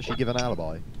didn't actually give an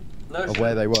alibi No, of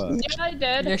where they were. yeah, I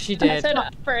did. Yes, she I did. said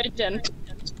upper engine.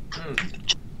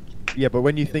 Yeah, but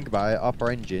when you think about it, upper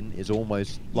engine is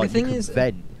almost like thing you can is-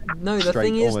 vent. No, the Straight-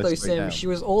 thing is, almost though, straight Sim, down. she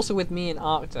was also with me in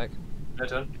Arctic.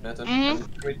 Nathan,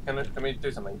 can we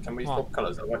do something? Can we What? swap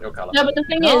colours? I want your colour. No, but the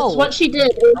thing No. is, what she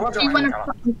did is she went in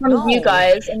front of you No.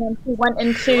 guys, and then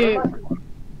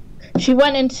she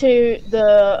went into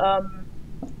the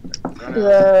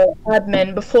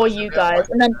admin before you guys,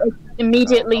 and then it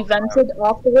immediately vented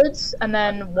afterwards, and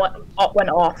then went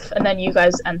off, and then you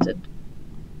guys entered.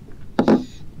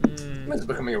 It's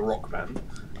becoming a rock band.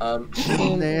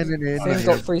 Sim's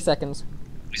got 3 seconds.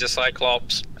 He's a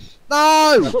Cyclops.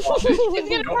 No! She's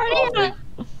gonna party.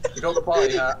 You got the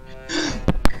party hat.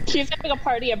 She's having a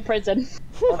party in prison.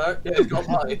 Oh no, yeah, he's got a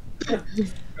party.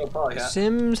 He's got a party hat.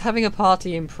 Sim's having a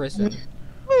party in prison.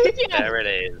 Yeah. There it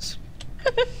is.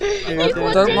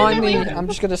 Don't mind me, I'm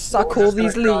just gonna suck all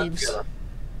these leaves.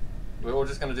 We're all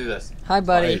just gonna do this. Hi,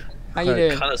 buddy. Hi. How you Hi.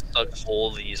 doing? Kind of stuck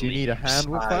all these. Do you need a leaves. hand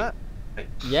with that?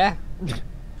 Yeah.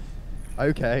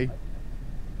 Okay.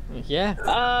 Yeah.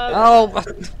 Oh.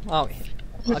 Oh.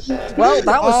 Well,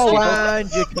 that was Oh, stupid.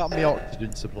 and you cut me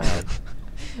oxygen supply.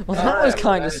 Well, that was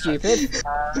kind of stupid.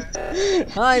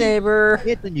 Hi, neighbor.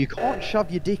 Ethan, you can't shove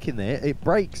your dick in there, it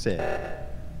breaks it.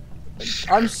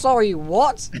 I'm sorry,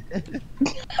 what?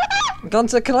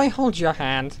 Gunter, can I hold your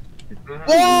hand?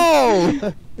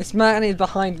 Whoa! This man is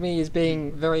behind me is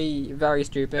being very, very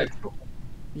stupid. Hey,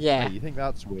 Yeah. you think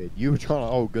that's weird? You were trying to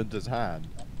hold Gunter's hand.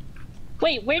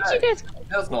 Wait, where'd you guys?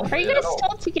 That's not Are you weird guys at all.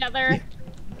 still together?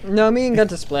 No, me and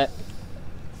Gunter split.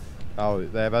 Oh,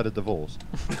 they've had a divorce.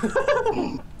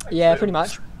 Yeah, pretty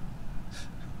much.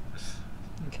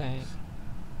 Okay.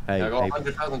 Hey, Yeah, I got hey,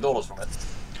 $100,000 from it.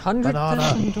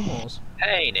 $100,000.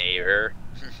 Hey, neighbor.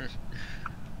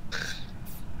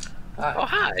 Oh,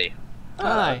 hi.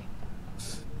 Hi.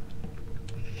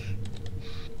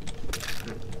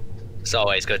 It's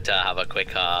always good to have a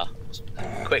quick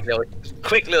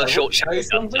little short chat Say with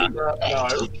something? Gunter.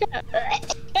 No.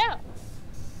 Yeah.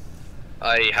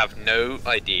 I have no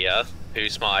idea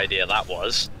whose my idea that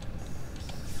was.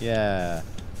 yeah.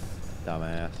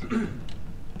 Dumbass.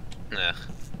 Nah.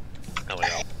 Oh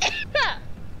well.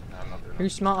 I'm not doing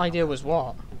Whose smart idea was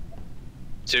what?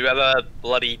 To whoever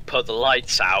bloody put the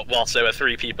lights out whilst there were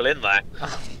 3 people in there.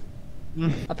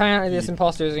 Apparently this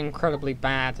imposter is incredibly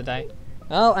bad today.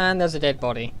 Oh, and there's a dead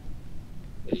body.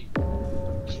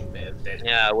 that.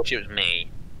 Yeah, I wish it was me.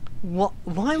 What?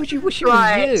 Why would you wish it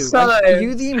Right, was you? so- Are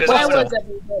you the Because Where imposter? was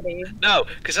everybody? No,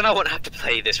 because then I wouldn't have to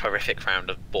play this horrific round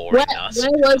of Where boringness.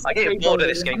 was I get everybody? bored of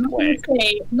this game quick.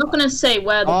 I'm not gonna say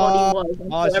where the body was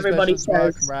My until everybody suspicions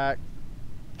were says. correct.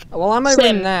 Well, I'm over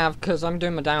in Sim. Nav because I'm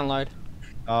doing my download.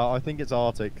 I think it's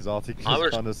Arctic, because Arctic I just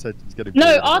was- kind of said he's going to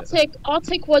No,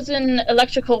 Arctic was in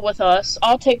electrical with us.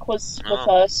 Arctic was with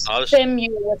Oh, us. I was- Sim,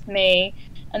 you were with me,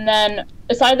 and then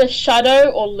it's either Shadow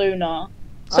or Luna.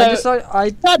 So I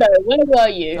Shadow, where were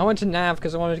you? went to Nav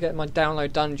because I wanted to get my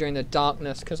download done during the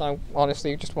darkness because I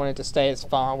honestly just wanted to stay as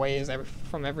far away as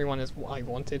from everyone as I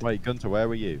wanted. Wait, Gunter, where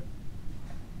were you?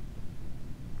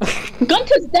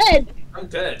 Gunter's dead! I'm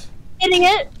dead.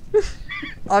 Idiot!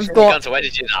 I've got. Gunter, where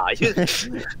did you die?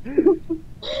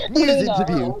 News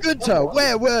interview. Gunter,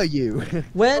 where were you?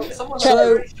 When? Someone So- has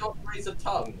a very short razor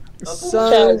tongue.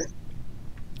 So.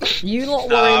 You lot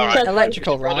were Alright. in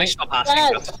electrical, Probably right? stop asking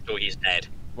Yes. Gunter until he's dead.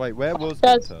 Wait, where was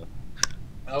That's- Gunter?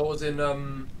 I was in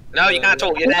No, you can't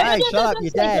talk, you're dead. Hey, shut up, Don't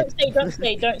you're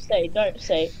say, dead. Don't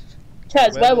say.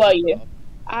 Chaz, where were you?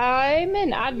 I'm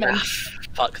in admin.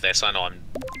 Fuck this, I know I'm...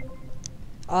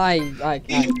 I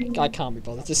can't be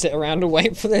bothered to sit around and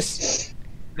wait for this.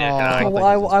 Yeah, Oh, can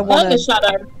I I'm wanna. the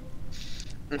shadow.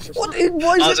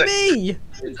 Why is it me?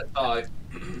 It's a 5.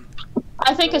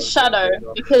 I think it's Shadow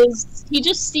because he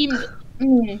just seemed.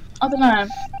 I don't know.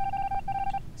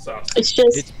 So, It's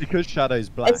just. It's because Shadow's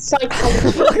black. It's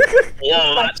psychology.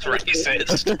 Whoa, that's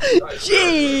racist.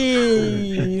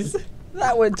 Jeez!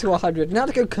 That went to 100. Now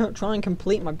to go try and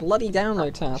complete my bloody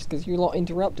download task because you lot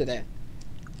interrupted it.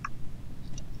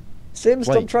 Sim,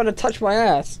 stop Wait. trying to touch my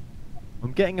ass.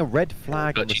 I'm getting a red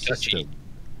flag on the Touchy, touchy. system.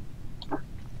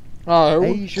 Oh.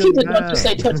 Asian She did not man. just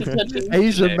say touchy touchy.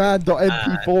 Asian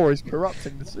man.mp4 is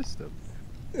corrupting the system.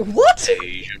 What?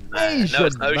 Asian man. No, Asian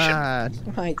it's Ocean.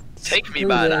 man. Right. Take me screw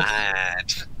by the this.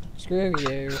 hand. Screw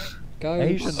you. Go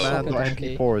Asian suck a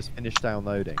donkey. man.mp4 is finished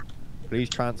downloading. Please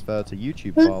transfer to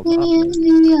YouTube Look files. me in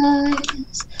upload. the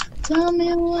eyes. Tell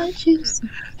me what you see.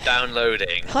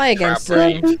 Downloading. Hi again, Crab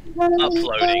Sim.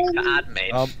 Uploading to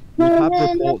admin. We've had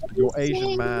reports that your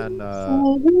Asian man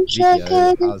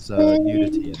video has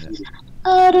nudity in it.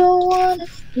 I don't wanna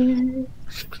stay.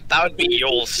 That would be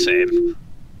your sim.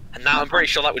 And now I'm pretty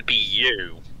sure that would be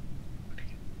you.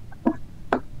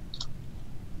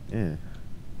 Yeah.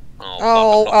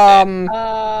 Oh,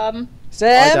 fuck,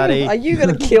 Sam, Daddy. are you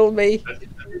gonna kill me?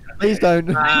 Please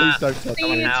don't. Ah. Please don't touch See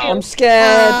me. you now. too. I'm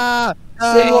scared. Ah,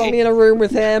 Sim, no. lock me in a room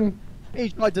with him. He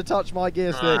tried to touch my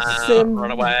gear stick. Sim.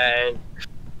 Run away.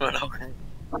 Run away.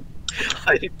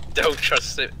 I don't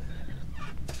trust it.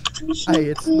 Hey,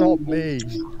 it's not me.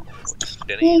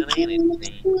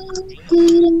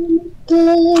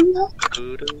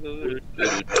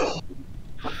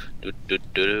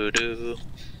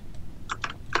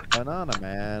 Banana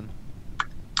man.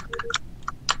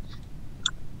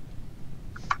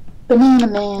 Banana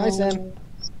man. Hi, Sam.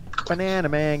 Banana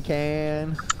man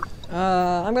can.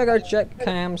 I'm gonna go check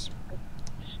cams.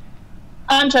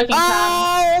 I'm checking cam.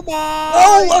 Oh my!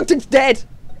 Oh, Arctic's dead.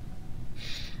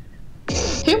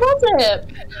 Who was it?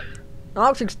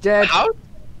 Arctic's dead. How?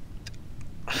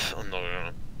 Oh, no.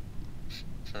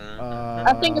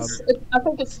 I think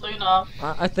it's Luna.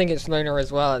 I think it's Luna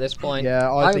as well at this point.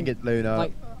 Yeah, I think it's Luna.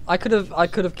 Like, I could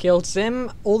have killed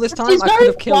Sim all this time. She's I could very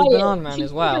have killed quiet. Banana Man She's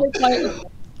as well. very quiet.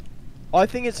 I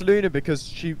think it's Luna because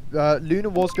she Luna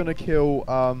was gonna kill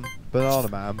Banana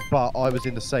Man, but I was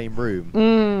in the same room.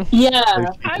 Yeah. So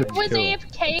she I couldn't was kill him.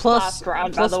 AFK Plus, last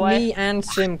round, by plus the way. me and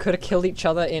Sim could have killed each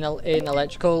other in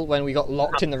electrical when we got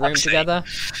locked in the room Fuck's sake. together.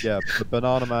 Yeah, but the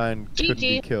Banana Man couldn't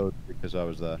be GG. killed because I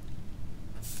was there.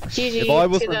 GG If I to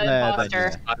wasn't the there, then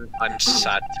imposter. yeah. I'm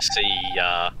sad to see,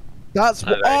 That's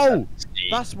what. I'm very Oh, sad to see-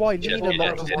 that's why Yeah, Nina yeah,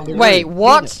 locked us yeah. in the room. Wait,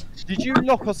 what? Nina, did you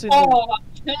lock us in the Oh,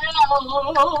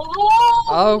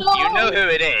 Oh. You know who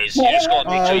it is. You just gotta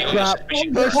make sure you got your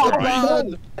suspicion Push the right.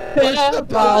 button! Push the Oh,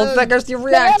 button! there goes the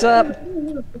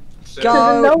reactor. shit.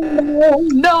 Go.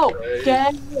 No! Away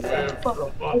Get from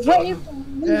away bottom.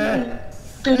 from Yeah.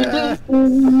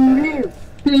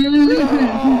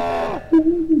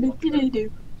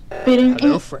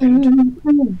 Hello,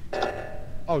 friend.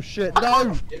 Oh shit,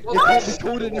 no! It can't be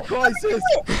called in a crisis!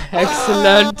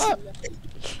 Excellent.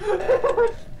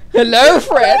 Hello,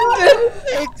 friend.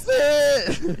 Fix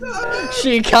it!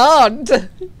 She can't.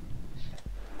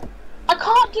 I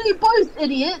can't do both,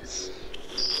 idiots!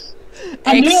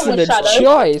 I knew it was Excellent Shadow.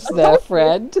 choice there,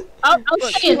 friend. I'm But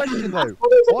saying, question though, Somebody's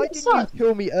a why bit didn't you sus.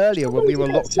 kill me earlier when we were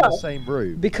Somebody's locked a bit in the sus. same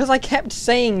room? Because I kept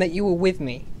saying that you were with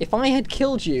me. If I had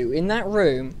killed you in that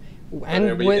room, and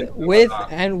Yeah, but you with didn't do with that.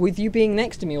 and with you being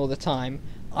next to me all the time,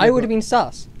 I would have been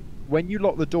sus. When you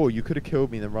locked the door, you could have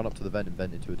killed me and then run up to the vent and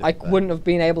vent into a I different vent. wouldn't have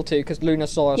been able to because Luna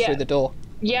saw us Yeah. through the door.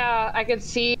 Yeah, I could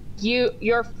see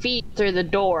your feet through the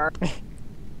door.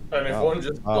 And if Oh. one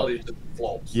just Oh. bloody just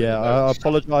flops. Yeah, I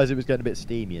apologise, it was getting a bit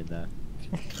steamy in there.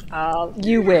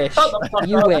 You wish. Shut the fuck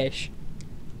You up. wish.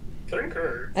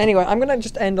 Concur. Anyway, I'm gonna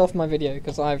just end off my video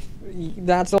because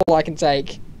that's all I can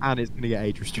take, And it's gonna get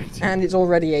age restricted. and it's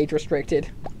already age restricted.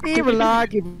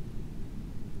 Alrighty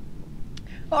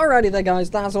Alrighty then, guys,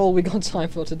 that's all we got time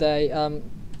for today.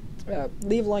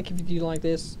 Leave a like if you do like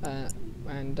this,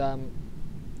 and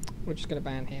we're just gonna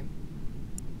ban him.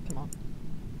 Come on.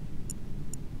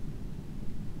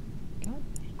 God.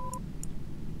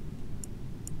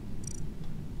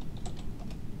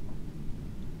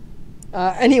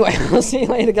 Anyway, I'll see you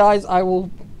later, guys. I will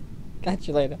catch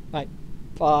you later. Right.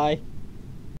 Bye.